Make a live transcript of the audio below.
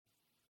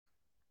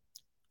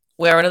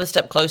We're another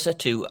step closer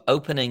to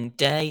opening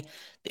day.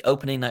 The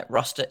opening night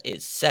roster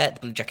is set. The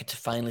Blue Jackets have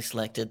finally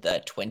selected their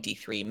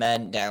 23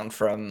 men down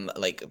from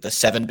the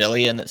 7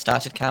 billion that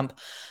started camp.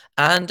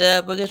 And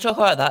we're going to talk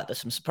about that. There's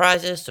some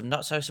surprises, some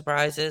not so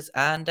surprises,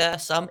 and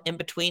some in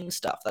between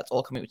stuff. That's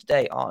all coming up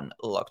today on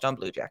Locked On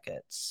Blue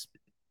Jackets.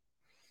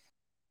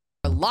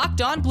 Locked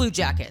On Blue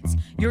Jackets,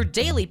 your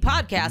daily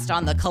podcast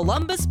on the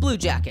Columbus Blue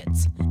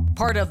Jackets,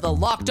 part of the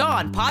Locked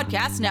On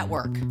Podcast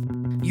Network.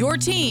 Your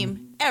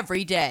team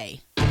every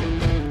day.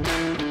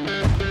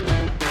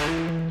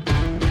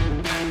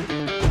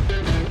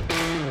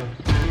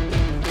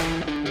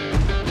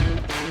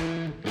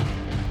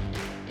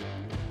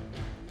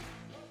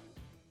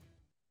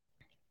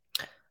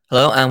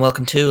 Hello and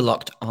welcome to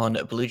Locked On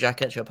Blue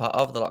Jackets. You're part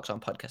of the Locked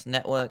On Podcast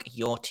Network,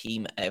 your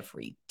team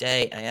every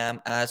day. I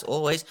am, as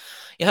always,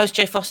 your host,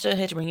 Jay Foster,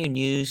 here to bring you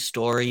news,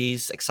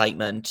 stories,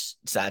 excitement,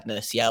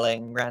 sadness,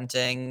 yelling,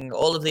 ranting,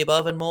 all of the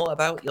above and more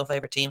about your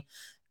favorite team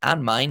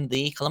and mine,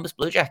 the Columbus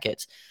Blue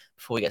Jackets.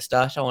 Before we get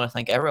started, I want to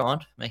thank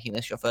everyone for making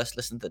this your first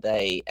listen of the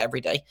day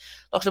every day.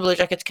 Locked On Blue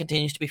Jackets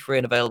continues to be free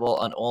and available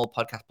on all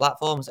podcast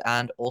platforms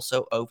and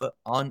also over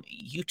on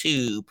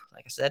YouTube.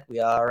 Like I said, we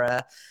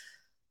are...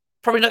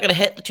 probably not going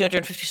to hit the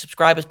 250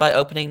 subscribers by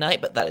opening night,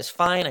 but that is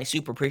fine. I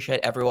super appreciate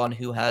everyone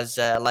who has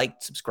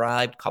liked,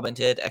 subscribed,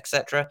 commented,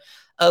 etc.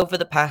 over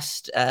the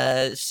past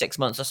 6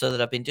 months or so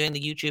that I've been doing the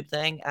YouTube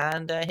thing,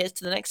 and here's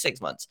to the next 6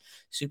 months.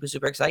 Super,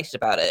 super excited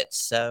about it.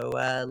 So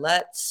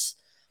let's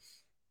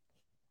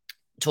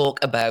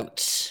talk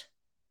about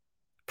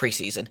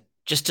preseason.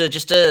 Just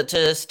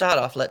to start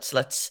off,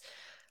 let's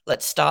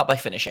start by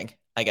finishing,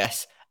 I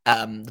guess.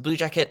 The Blue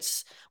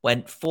Jackets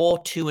went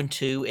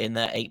 4-2-2 in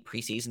their 8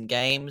 preseason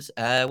games,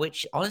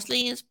 which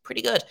honestly is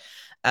pretty good.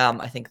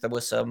 I think there were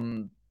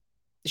some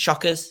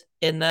shockers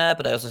in there,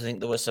 but I also think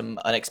there were some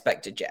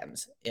unexpected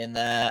gems in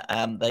there.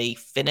 They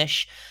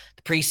finish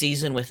the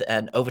preseason with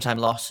an overtime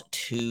loss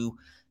to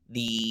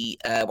the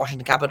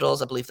Washington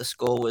Capitals. I believe the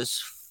score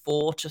was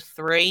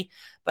 4-3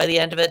 by the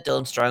end of it.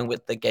 Dylan Strome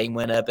with the game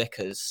winner,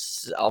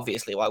 because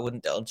obviously why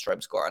wouldn't Dylan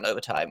Strome score an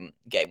overtime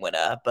game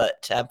winner?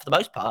 But for the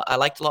most part, I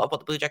liked a lot of what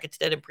the Blue Jackets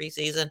did in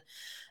preseason.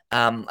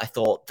 I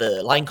thought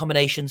the line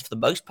combinations for the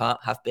most part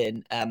have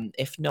been,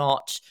 if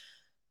not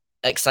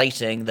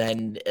exciting,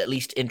 then at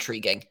least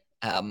intriguing.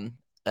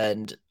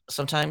 And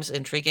sometimes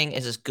intriguing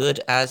is as good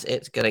as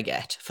it's going to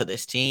get for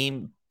this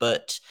team.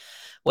 But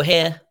we're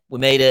here. We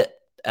made it.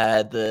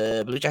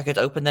 The Blue Jackets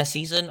opened their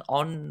season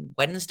on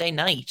Wednesday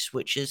night,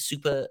 which is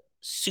super,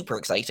 super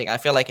exciting. I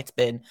feel like it's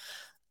been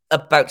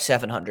about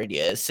 700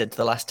 years since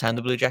the last time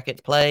the Blue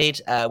Jackets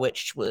played,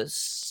 which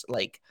was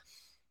like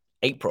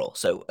April.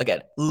 So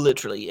again,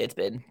 literally, it's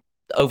been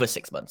over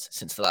 6 months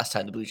since the last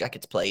time the Blue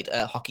Jackets played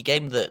a hockey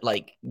game that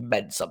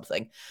meant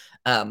something.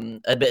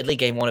 Admittedly,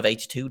 game 1 of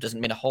 82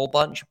 doesn't mean a whole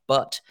bunch,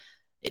 but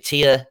it's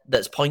here.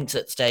 There's points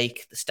at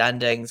stake. The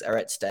standings are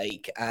at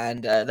stake,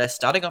 and they're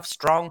starting off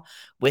strong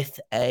with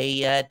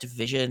a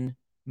division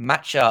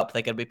matchup.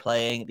 They're going to be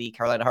playing the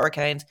Carolina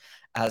Hurricanes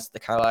as the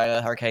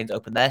Carolina Hurricanes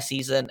open their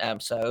season.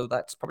 So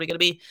that's probably going to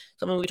be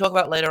something we talk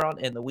about later on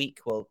in the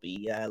week. We'll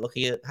be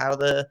looking at how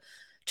the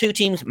two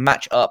teams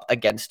match up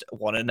against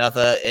one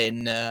another.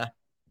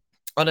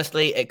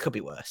 Honestly, it could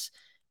be worse.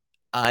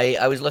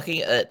 I was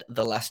looking at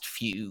the last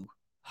few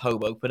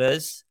home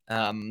openers,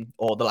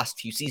 or the last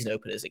few season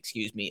openers,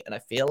 excuse me, and I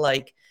feel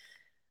like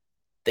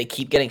they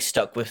keep getting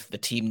stuck with the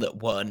team that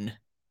won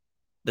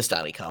the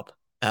Stanley Cup.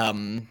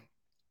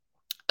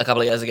 A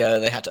couple of years ago,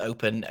 they had to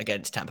open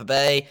against Tampa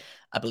Bay.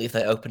 I believe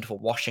they opened for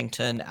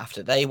Washington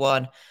after they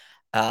won.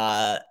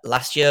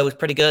 Last year was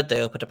pretty good.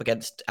 They opened up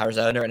against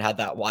Arizona and had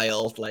that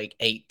wild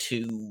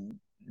 8-2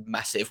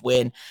 massive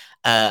win.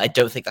 I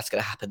don't think that's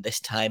going to happen this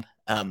time,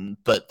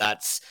 but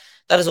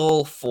that is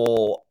all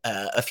for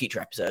a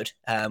future episode.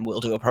 We'll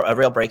do a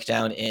real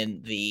breakdown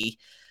in the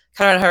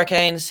Carolina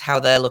Hurricanes,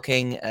 how they're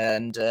looking,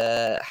 and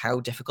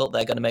how difficult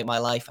they're going to make my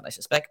life. And I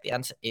suspect the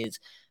answer is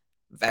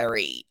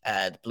very.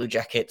 The Blue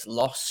Jackets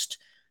lost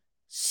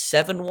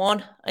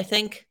 7-1, I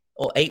think,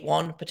 or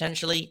 8-1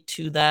 potentially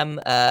to them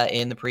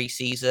in the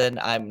preseason.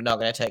 I'm not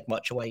going to take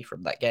much away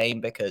from that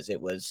game because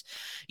it was,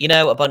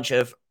 a bunch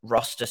of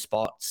roster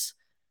spots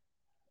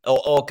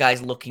or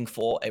guys looking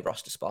for a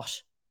roster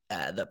spot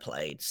that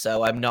played.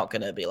 So I'm not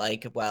going to be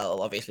like,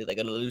 well, obviously they're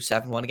going to lose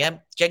 7-1 again.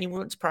 Genuinely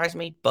wouldn't surprise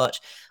me, but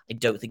I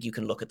don't think you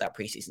can look at that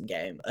preseason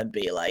game and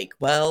be like,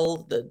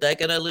 well, they're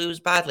going to lose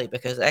badly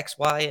because X,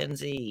 Y, and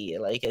Z.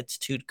 It's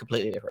two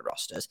completely different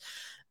rosters.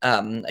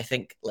 I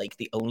think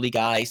the only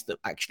guys that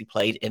actually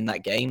played in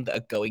that game that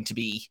are going to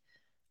be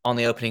on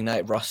the opening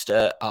night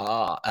roster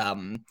are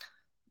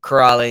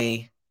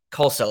Kuraly,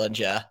 Cole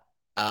Sillinger,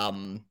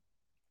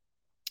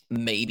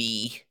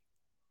 maybe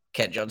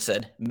Kent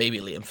Johnson,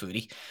 maybe Liam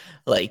Foudy.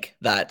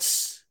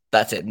 That's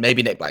it.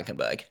 Maybe Nick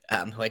Blankenburg,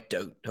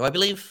 who I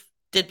believe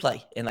did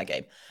play in that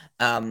game.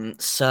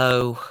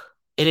 So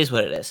it is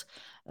what it is.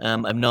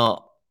 I'm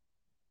not.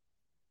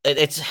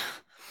 It's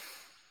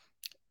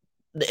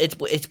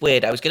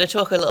weird. I was going to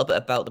talk a little bit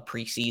about the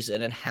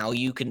preseason and how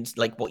you can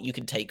what you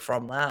can take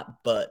from that,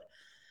 but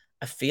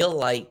I feel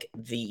like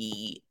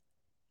the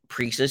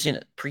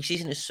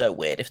preseason is so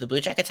weird. If the Blue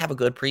Jackets have a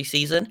good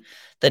preseason,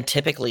 then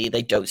typically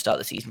they don't start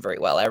the season very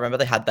well. I remember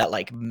they had that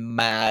like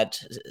mad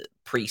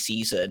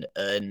preseason,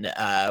 and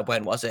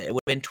when was it? It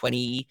would have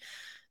been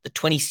the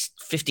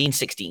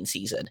 2015-16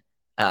 season.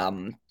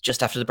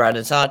 Just after the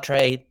Brandon Saad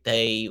trade,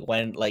 they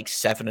went like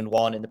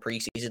 7-1 in the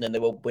preseason, and they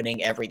were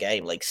winning every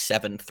game like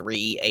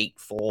 7-3,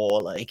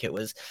 8-4. Like it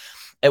was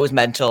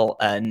mental,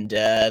 and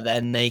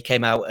then they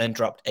came out and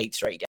dropped 8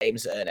 straight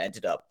games and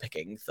ended up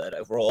picking third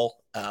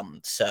overall.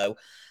 So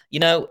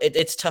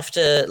it's tough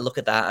to look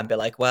at that and be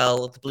like,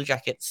 well, the Blue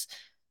Jackets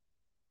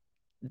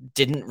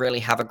didn't really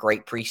have a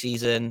great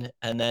preseason,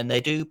 and then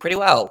they do pretty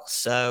well.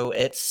 So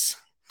it's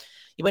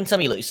you win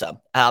some, you lose some.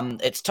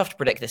 It's tough to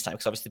predict this time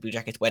because obviously the Blue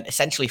Jackets went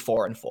essentially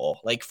 4-4,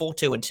 like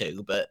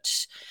 4-2-2, but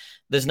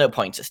there's no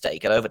points at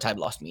stake. An overtime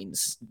loss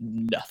means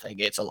nothing.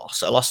 It's a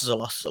loss. A loss is a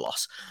loss is a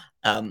loss.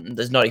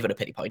 There's not even a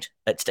pity point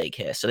at stake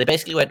here. So they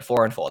basically went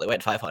 4-4. They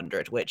went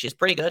 500, which is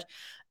pretty good.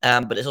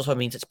 But it also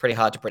means it's pretty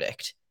hard to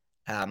predict.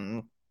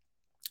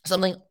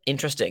 Something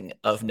interesting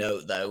of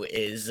note, though,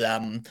 is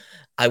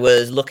I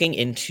was looking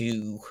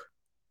into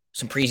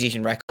some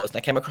preseason records, and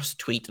I came across a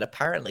tweet, and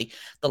apparently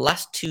the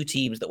last 2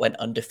 teams that went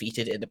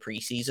undefeated in the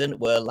preseason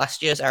were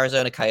last year's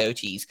Arizona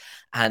Coyotes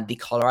and the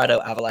Colorado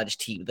Avalanche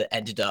team that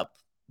ended up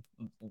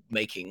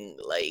making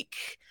they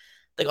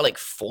got like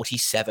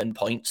 47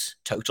 points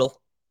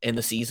total in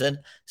the season.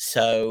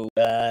 So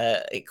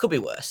it could be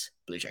worse,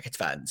 Blue Jackets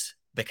fans,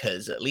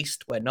 because at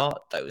least we're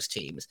not those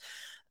teams.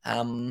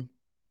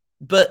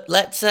 But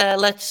let's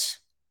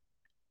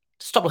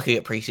stop looking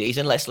at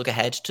preseason. Let's look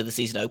ahead to the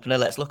season opener.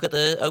 Let's look at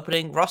the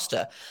opening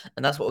roster.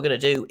 And that's what we're going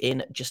to do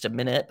in just a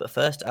minute. But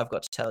first, I've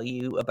got to tell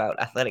you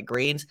about Athletic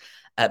Greens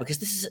because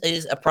this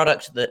is a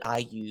product that I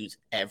use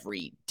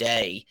every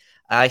day.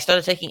 I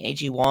started taking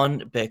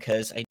AG1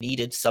 because I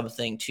needed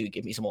something to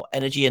give me some more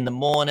energy in the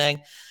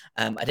morning.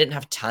 I didn't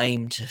have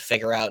time to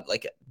figure out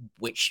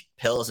which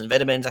pills and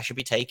vitamins I should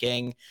be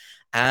taking.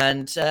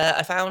 And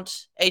I found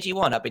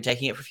AG1. I've been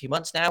taking it for a few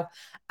months now,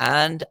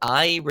 and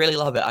I really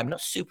love it. I'm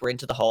not super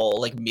into the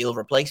whole meal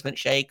replacement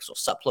shakes or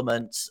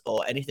supplements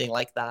or anything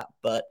like that,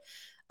 but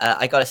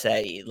I gotta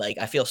say,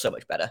 I feel so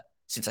much better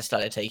since I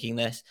started taking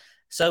this.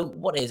 So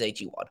what is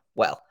AG1?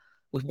 Well,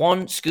 with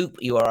one scoop,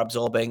 you are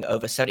absorbing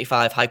over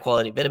 75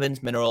 high-quality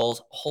vitamins,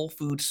 minerals, whole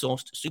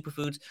food-sourced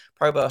superfoods,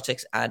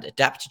 probiotics, and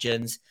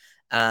adaptogens.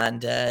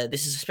 And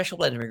this is a special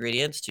blend of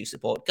ingredients to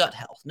support gut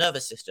health,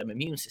 nervous system,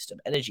 immune system,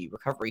 energy,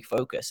 recovery,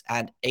 focus,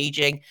 and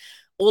aging.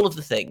 All of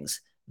the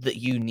things that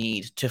you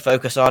need to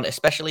focus on,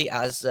 especially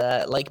as,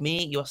 like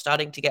me, you're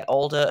starting to get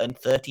older and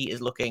 30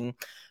 is looking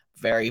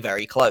very,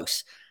 very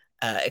close.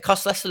 It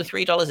costs less than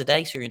 $3 a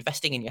day, so you're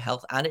investing in your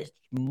health, and it's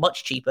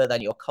much cheaper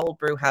than your cold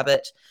brew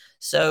habit.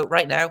 So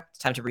right now, it's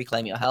time to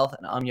reclaim your health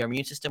and arm your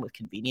immune system with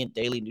convenient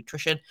daily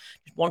nutrition.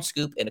 Just one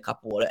scoop in a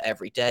cup of water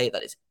every day.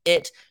 That is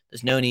it.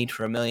 There's no need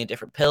for a million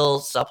different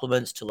pills,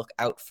 supplements to look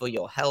out for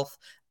your health.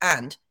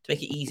 And to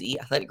make it easy,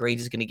 Athletic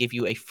Greens is going to give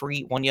you a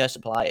free 1-year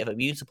supply of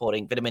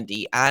immune-supporting vitamin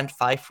D and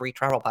 5 free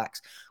travel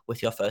packs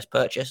with your first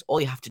purchase. All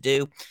you have to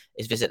do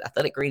is visit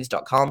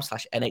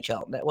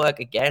athleticgreens.com/NHL Network.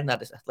 Again,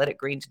 that is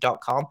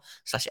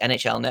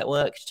athleticgreens.com/NHL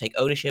Network to take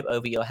ownership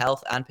over your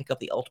health and pick up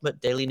the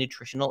ultimate daily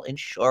nutritional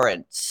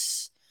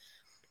insurance.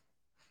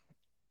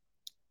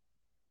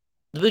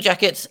 The Blue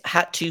Jackets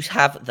had to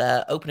have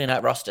their opening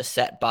night roster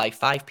set by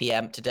 5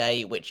 p.m.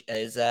 today, which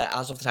is,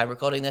 as of the time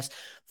recording this,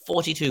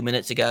 42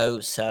 minutes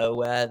ago.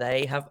 So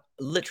they have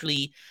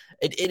literally,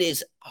 it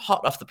is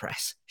hot off the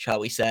press, shall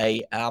we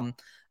say. And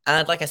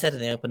like I said in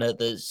the opener,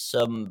 there's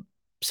some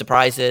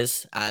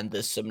surprises and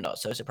there's some not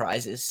so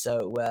surprises.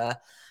 So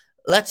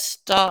let's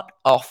start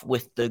off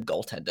with the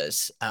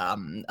goaltenders.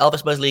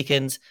 Elvis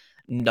Merzlikins,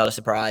 not a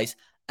surprise.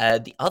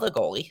 The other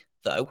goalie,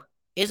 though,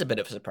 is a bit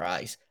of a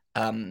surprise.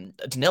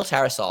 Danil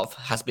Tarasov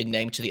has been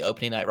named to the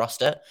opening night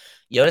roster.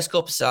 Jonas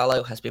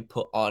Korpisalo has been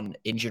put on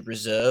injured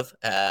reserve.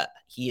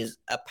 He is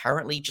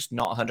apparently just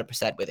not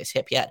 100% with his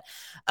hip yet.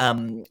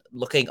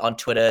 Looking on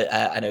Twitter,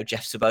 I know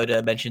Jeff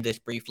Svoboda mentioned this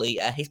briefly.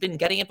 He's been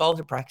getting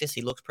involved in practice.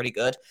 He looks pretty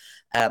good,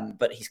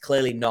 but he's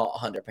clearly not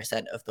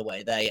 100% of the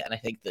way there. And I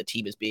think the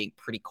team is being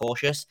pretty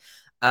cautious.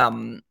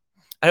 I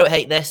don't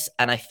hate this,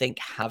 and I think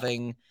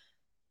having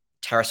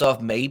Tarasov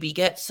maybe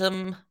get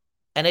some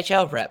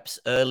NHL reps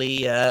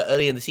early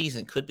in the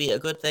season could be a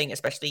good thing,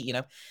 especially,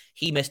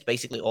 he missed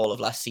basically all of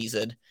last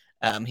season.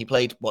 He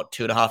played,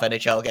 2.5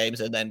 NHL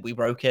games, and then we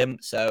broke him.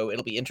 So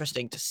it'll be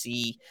interesting to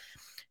see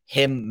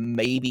him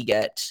maybe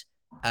get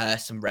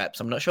some reps.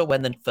 I'm not sure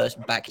when the first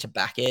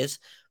back-to-back is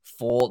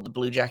for the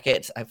Blue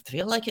Jackets. I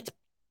feel like it's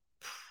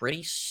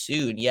pretty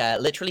soon. Yeah,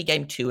 literally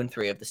game 2 and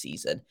 3 of the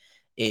season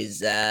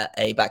is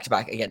a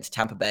back-to-back against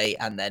Tampa Bay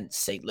and then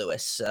St.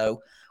 Louis.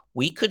 So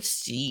we could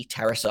see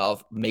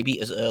Tarasov maybe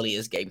as early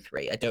as game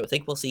 3. I don't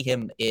think we'll see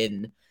him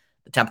in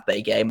the Tampa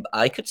Bay game.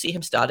 I could see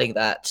him starting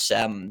that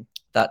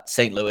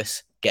St.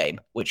 Louis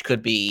game, which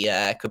could be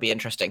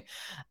interesting.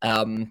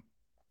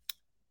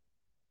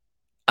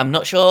 I'm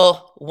not sure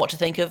what to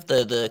think of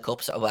the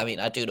Corpusala. Well, I mean,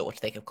 I do know what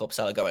to think of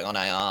Corpusala going on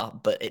IR,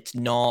 but it's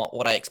not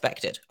what I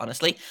expected,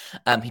 honestly.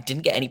 He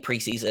didn't get any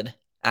preseason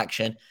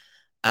action,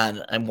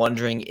 and I'm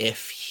wondering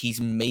if he's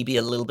maybe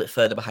a little bit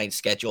further behind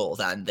schedule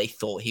than they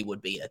thought he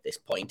would be at this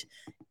point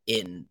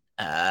in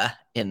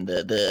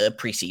the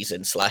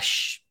preseason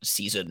slash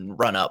season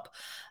run up.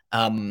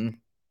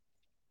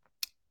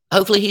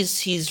 Hopefully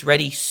he's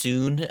ready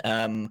soon.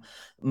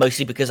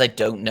 Mostly because I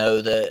don't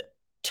know that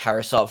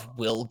Tarasov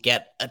will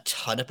get a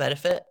ton of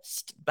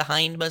benefits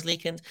behind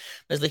Merzlikins.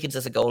 Merzlikins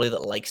is a goalie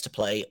that likes to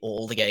play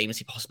all the games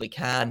he possibly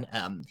can.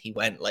 He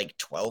went like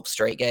 12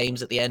 straight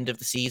games at the end of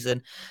the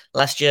season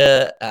last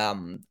year.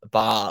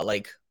 Bar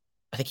like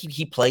I think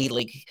he played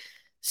like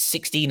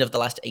 16 of the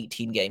last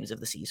 18 games of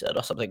the season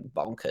or something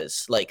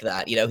bonkers like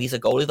that. You know, he's a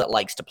goalie that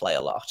likes to play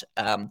a lot.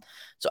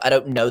 So I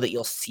don't know that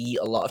you'll see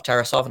a lot of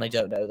Tarasov, and I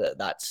don't know that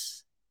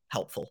that's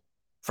helpful,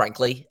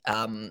 frankly.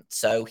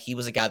 So he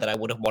was a guy that I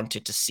would have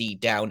wanted to see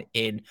down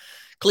in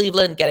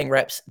Cleveland, getting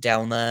reps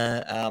down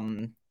there.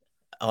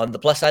 On the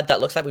plus side, that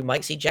looks like we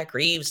might see Jack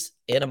Reeves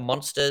in a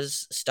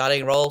Monsters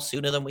starting role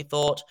sooner than we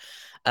thought.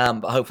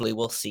 But hopefully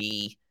we'll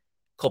see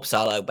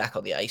Korpisalo back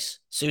on the ice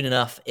soon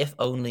enough, if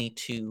only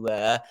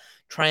to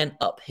try and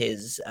up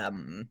his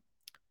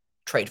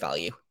trade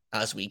value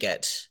as we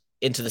get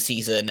into the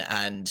season.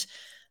 And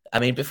I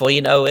mean, before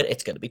you know it,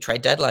 it's going to be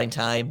trade deadline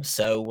time.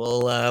 So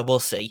we'll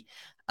see.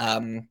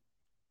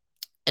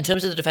 In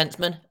terms of the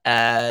defensemen,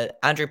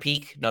 Andrew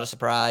Peeke, not a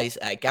surprise.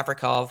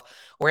 Gavrikov,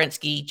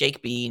 Werenski,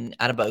 Jake Bean,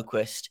 Anna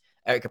Boquist,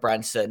 Erica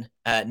Branson.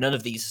 None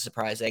of these are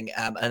surprising.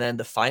 And then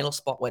the final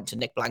spot went to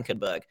Nick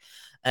Blankenburg.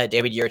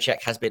 David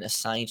Jiricek has been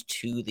assigned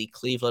to the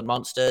Cleveland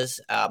Monsters,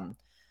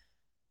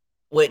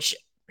 which,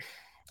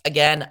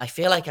 again, I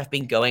feel like I've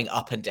been going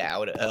up and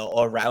down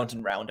or round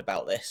and round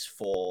about this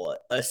for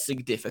a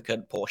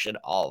significant portion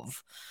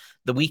of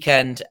the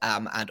weekend,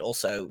 and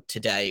also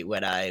today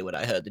when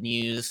I heard the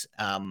news.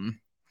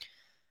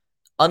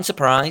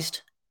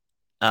 Unsurprised,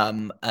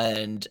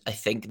 and I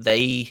think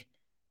they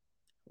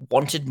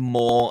wanted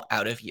more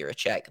out of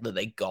Jiricek than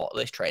they got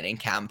this training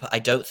camp. I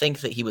don't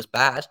think that he was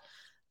bad,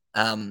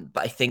 but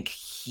I think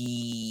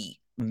he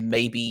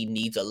maybe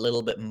needs a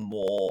little bit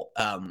more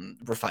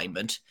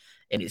refinement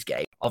in his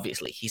game.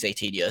 Obviously, he's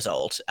 18 years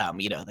old.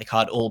 You know, they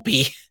can't all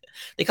be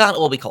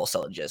Cole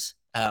Sullingers.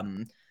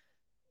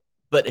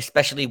 But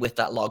especially with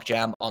that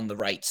logjam on the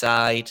right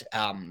side,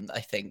 I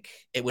think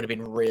it would have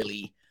been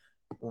really,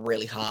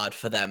 really hard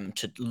for them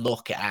to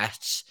look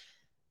at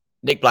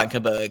Nick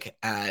Blankenburg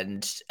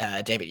and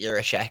David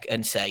Jiricek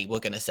and say, we're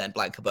going to send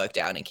Blankenburg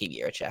down and keep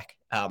Jiricek.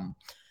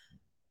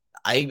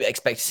 I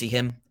expect to see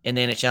him in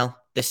the NHL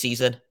this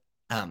season.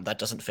 That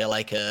doesn't feel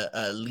like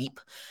a leap,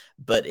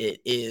 but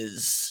it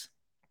is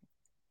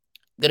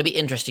going to be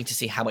interesting to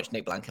see how much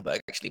Nick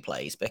Blankenburg actually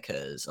plays,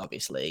 because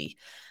obviously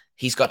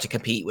he's got to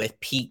compete with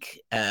Peeke,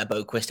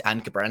 Boquist,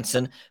 and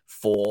Gabranson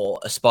for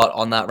a spot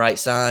on that right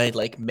side.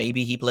 Like,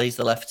 maybe he plays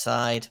the left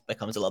side,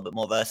 becomes a little bit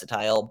more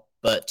versatile,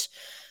 but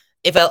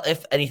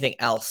if anything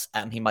else,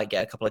 he might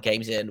get a couple of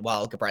games in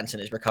while Gabranson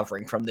is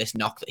recovering from this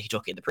knock that he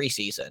took in the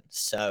preseason.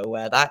 So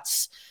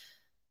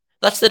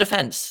that's the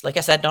defense. Like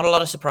I said, not a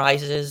lot of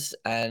surprises,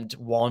 and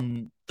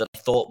one that I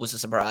thought was a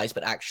surprise,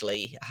 but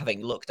actually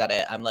having looked at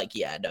it, I'm like,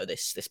 yeah, no,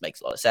 this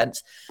makes a lot of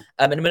sense.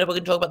 In a minute, we're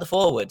going to talk about the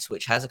forwards,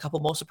 which has a couple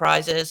more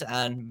surprises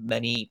and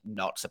many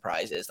not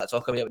surprises. That's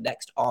all coming up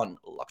next on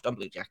Locked On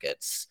Blue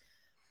Jackets.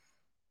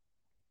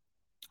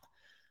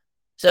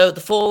 So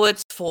the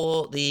forwards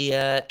for the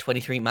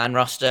 23-man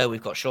roster,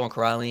 we've got Sean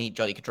Kuraly,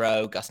 Johnny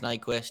Gaudreau, Gus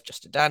Nyquist,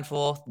 Justin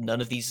Danforth.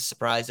 None of these are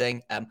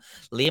surprising.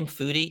 Liam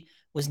Foudy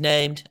was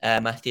named.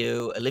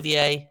 Matthew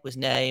Olivier was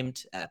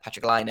named.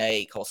 Patrick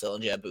Laine, Cole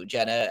Sillinger, Boone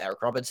Jenner,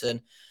 Eric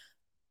Robinson.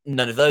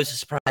 None of those are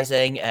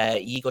surprising.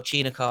 Igor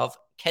Chinakov,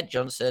 Kent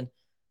Johnson.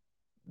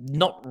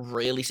 Not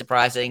really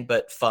surprising,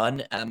 but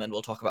fun. And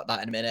we'll talk about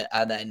that in a minute.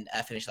 And then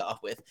finish that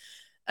off with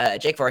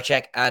Jake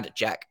Voracek and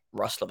Jack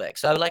Roslovic.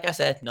 So, like I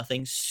said,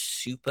 nothing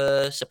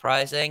super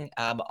surprising.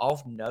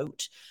 Of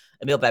note,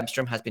 Emil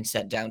Bemstrom has been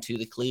sent down to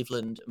the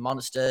Cleveland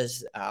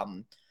Monsters.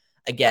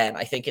 Again,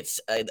 I think it's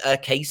a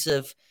case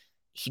of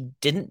he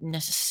didn't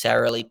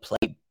necessarily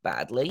play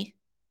badly,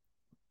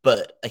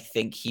 but I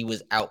think he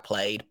was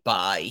outplayed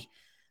by,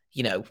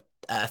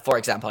 for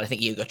example, I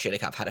think Igor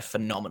Chinakov had a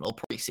phenomenal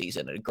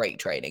preseason and a great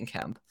training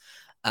camp.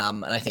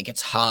 And I think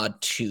it's hard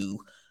to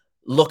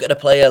look at a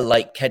player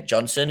like Kent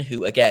Johnson,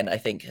 who, again, I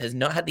think has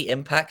not had the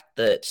impact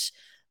that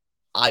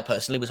I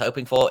personally was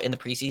hoping for in the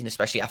preseason,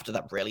 especially after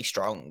that really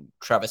strong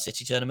Traverse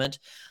City tournament.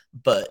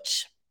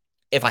 But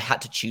if I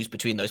had to choose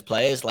between those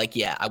players,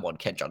 I want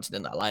Kent Johnson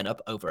in that lineup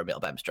over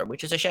Emil Bemstrom,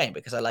 which is a shame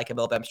because I like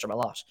Emil Bemstrom a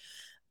lot.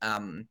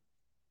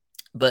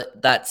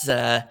 But that's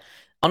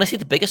honestly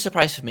the biggest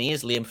surprise for me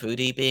is Liam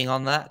Foudy being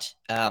on that.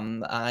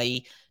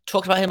 I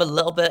talked about him a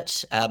little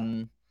bit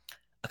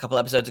a couple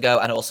episodes ago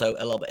and also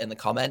a little bit in the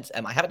comments.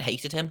 I haven't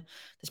hated him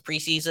this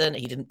preseason.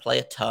 He didn't play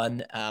a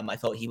ton. I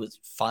thought he was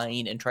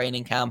fine in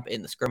training camp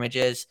in the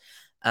scrimmages.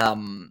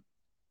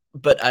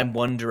 But I'm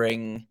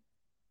wondering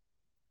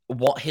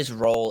what his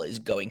role is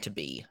going to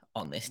be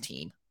on this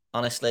team,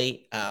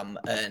 honestly.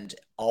 And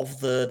of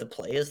the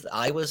players,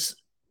 I was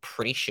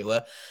pretty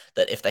sure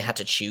that if they had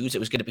to choose, it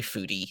was going to be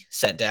Foodie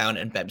sent down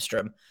and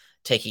Bemstrom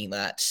taking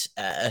that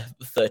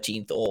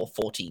 13th or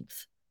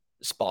 14th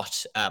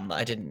spot.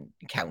 I didn't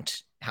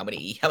count how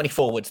many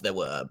forwards there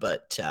were,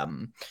 but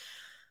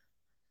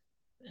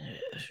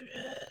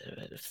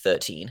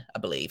 13, I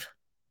believe.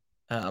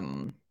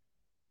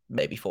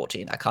 Maybe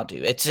 14. I can't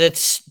do it.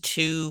 It's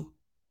too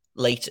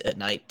late at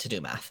night to do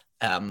math.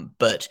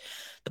 But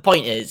the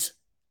point is,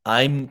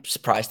 I'm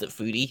surprised that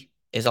Foodie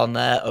is on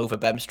there over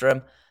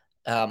Bemstrom.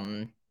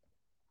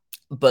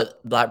 But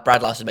like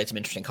Brad Larson made some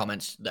interesting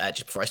comments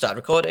just before I started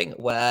recording,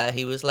 where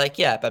he was like,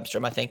 "Yeah,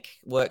 Bemstrom, I think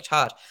worked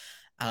hard.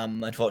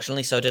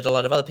 Unfortunately, so did a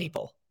lot of other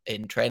people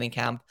in training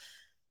camp,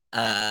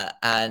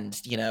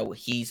 and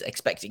he's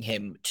expecting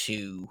him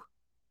to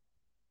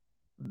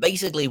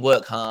basically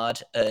work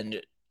hard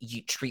and."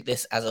 You treat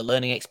this as a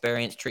learning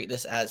experience, treat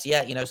this as,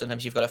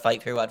 sometimes you've got to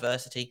fight through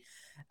adversity.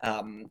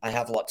 I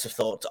have lots of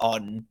thoughts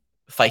on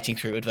fighting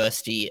through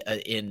adversity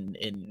in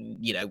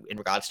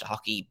regards to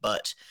hockey,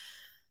 but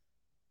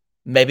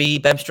maybe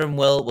Bemstrom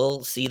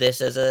will see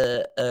this as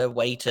a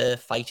way to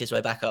fight his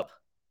way back up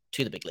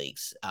to the big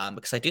leagues,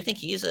 because I do think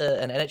he is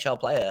an NHL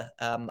player.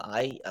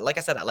 Like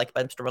I said, I like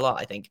Bemstrom a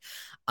lot. I think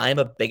I'm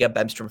a bigger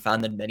Bemstrom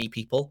fan than many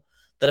people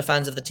that are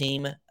fans of the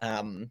team.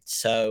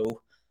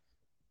 So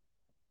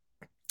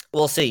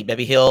we'll see.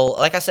 Maybe he'll,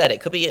 like I said,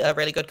 it could be a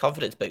really good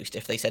confidence boost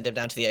if they send him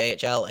down to the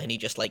AHL and he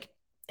just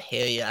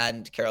he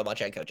and Kirill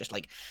Marchenko just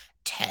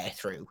tear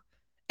through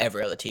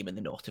every other team in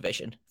the North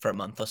Division for a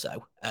month or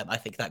so. I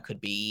think that could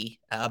be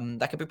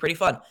pretty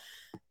fun.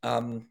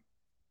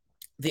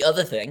 The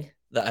other thing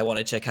that I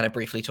wanted to kind of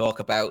briefly talk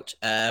about,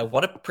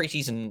 what a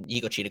preseason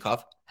Igor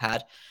Chinakhov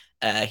had.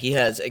 He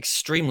has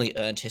extremely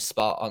earned his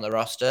spot on the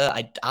roster.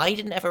 I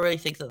didn't ever really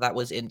think that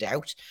was in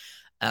doubt.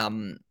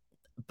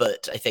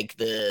 But I think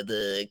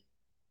the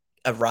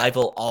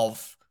arrival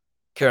of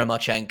Kirill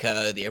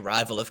Marchenko, the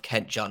arrival of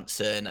Kent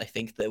Johnson, I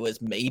think there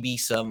was maybe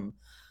some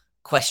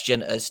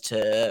question as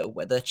to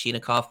whether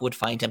Chinakhov would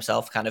find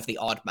himself kind of the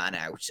odd man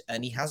out,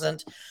 and he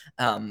hasn't.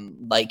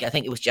 I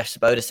think it was Jeff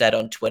Svoboda said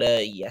on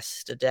Twitter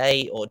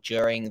yesterday or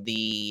during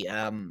the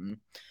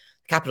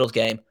Capitals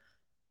game,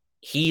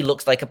 he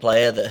looks like a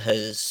player that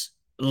has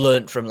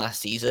learned from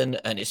last season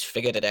and has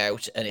figured it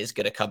out and is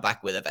going to come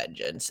back with a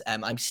vengeance.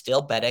 I'm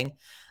still betting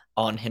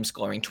on him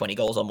scoring 20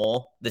 goals or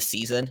more this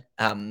season.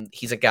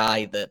 He's a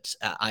guy that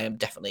I am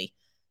definitely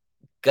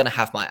going to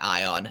have my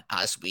eye on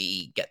as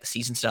we get the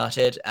season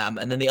started.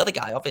 And then the other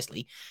guy,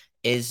 obviously,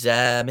 is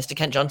Mr.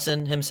 Kent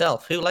Johnson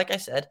himself, who, like I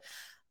said,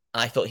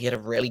 I thought he had a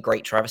really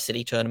great Traverse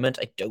City tournament.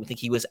 I don't think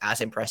he was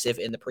as impressive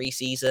in the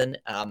preseason,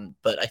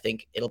 but I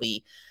think it'll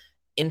be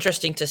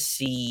interesting to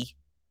see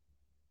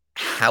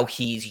how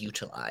he's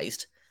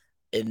utilized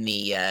in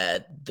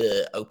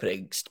the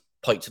opening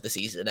points of the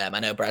season. I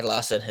know Brad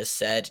Larson has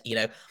said,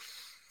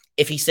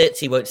 if he sits,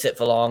 he won't sit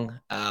for long,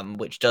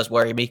 which does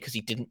worry me because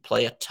he didn't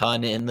play a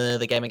ton in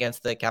the game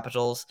against the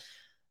Capitals.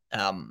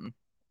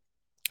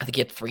 I think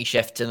he had 3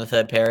 shifts in the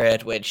third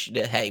period, which,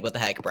 hey, what the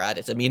heck, Brad?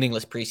 It's a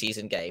meaningless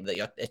preseason game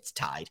it's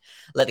tied.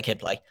 Let the kid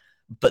play.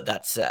 But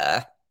that's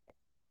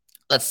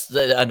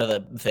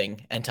another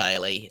thing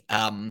entirely.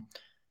 I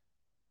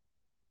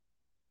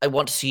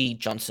want to see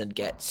Johnson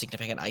get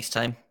significant ice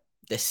time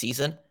this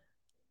season,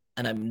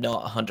 and I'm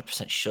not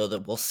 100% sure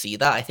that we'll see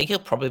that. I think he'll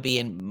probably be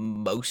in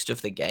most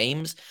of the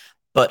games,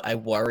 but I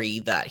worry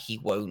that he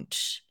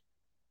won't.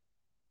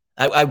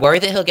 I worry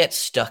that he'll get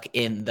stuck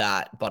in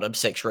that bottom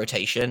 6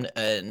 rotation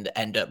and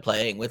end up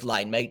playing with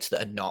line mates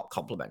that are not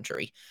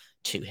complementary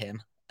to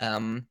him.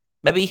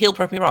 Maybe he'll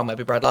prove me wrong.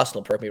 Maybe Brad Larson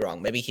will prove me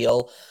wrong. Maybe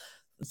he'll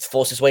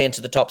force his way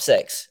into the top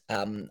 6.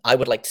 I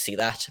would like to see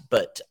that,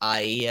 but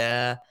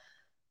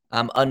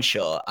I'm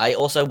unsure. I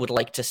also would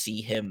like to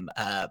see him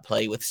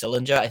play with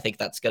Sillinger. I think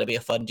that's going to be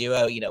a fun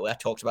duo. I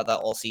talked about that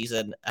all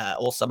season,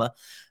 all summer,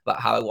 about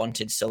how I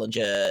wanted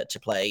Sillinger to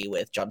play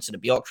with Johnson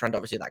and Bjorkstrand.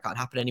 Obviously, that can't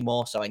happen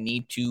anymore, so I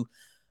need to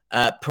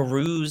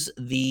peruse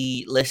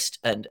the list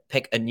and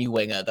pick a new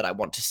winger that I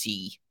want to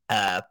see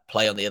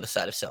play on the other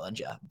side of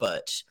Sillinger.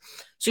 But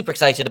super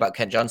excited about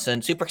Kent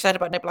Johnson. Super excited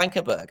about Nick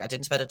Blankenburg. I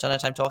didn't spend a ton of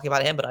time talking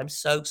about him, but I'm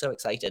so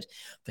excited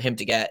for him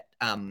to get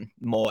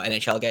more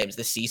NHL games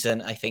this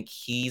season. I think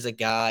he's a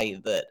guy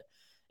that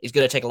is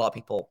going to take a lot of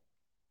people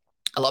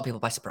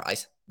by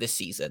surprise this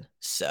season.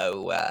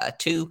 So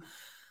two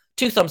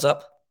thumbs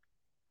up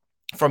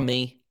from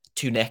me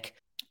to Nick.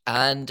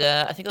 And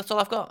I think that's all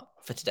I've got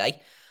for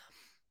today.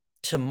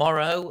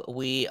 Tomorrow,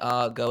 we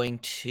are going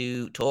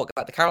to talk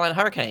about the Carolina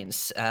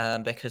Hurricanes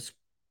because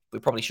we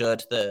probably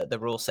should. The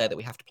rules say that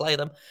we have to play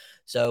them.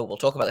 So we'll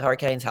talk about the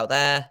Hurricanes, how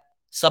their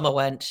summer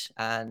went,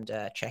 and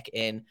check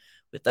in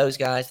with those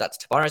guys. That's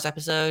tomorrow's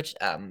episode.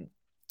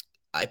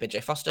 I've been Jay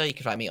Foster. You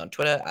can find me on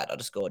Twitter at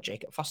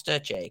 _Jacob Foster,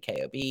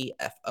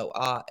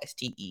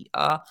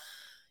 JKOBFORSTER.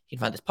 You can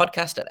find this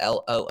podcast at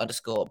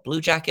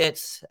LO_Blue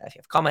Jackets. If you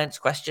have comments,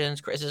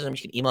 questions, criticism, you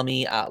can email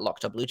me at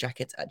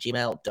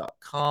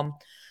lockedonbluejackets@gmail.com.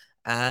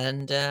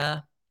 And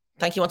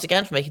thank you once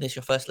again for making this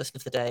your first listen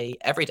of the day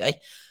every day.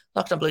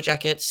 Locked On Blue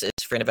Jackets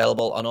is free and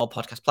available on all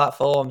podcast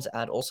platforms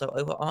and also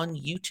over on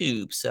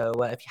YouTube. So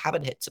if you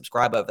haven't hit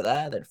subscribe over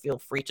there, then feel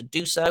free to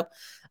do so.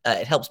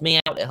 It helps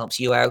me out. It helps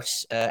you out.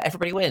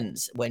 Everybody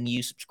wins when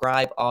you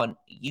subscribe on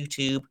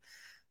YouTube.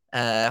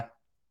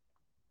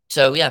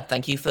 So yeah,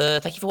 thank you for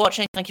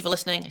watching. Thank you for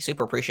listening. I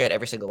super appreciate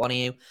every single one of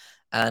you.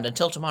 And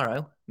until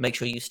tomorrow, make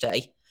sure you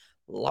stay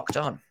locked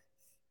on.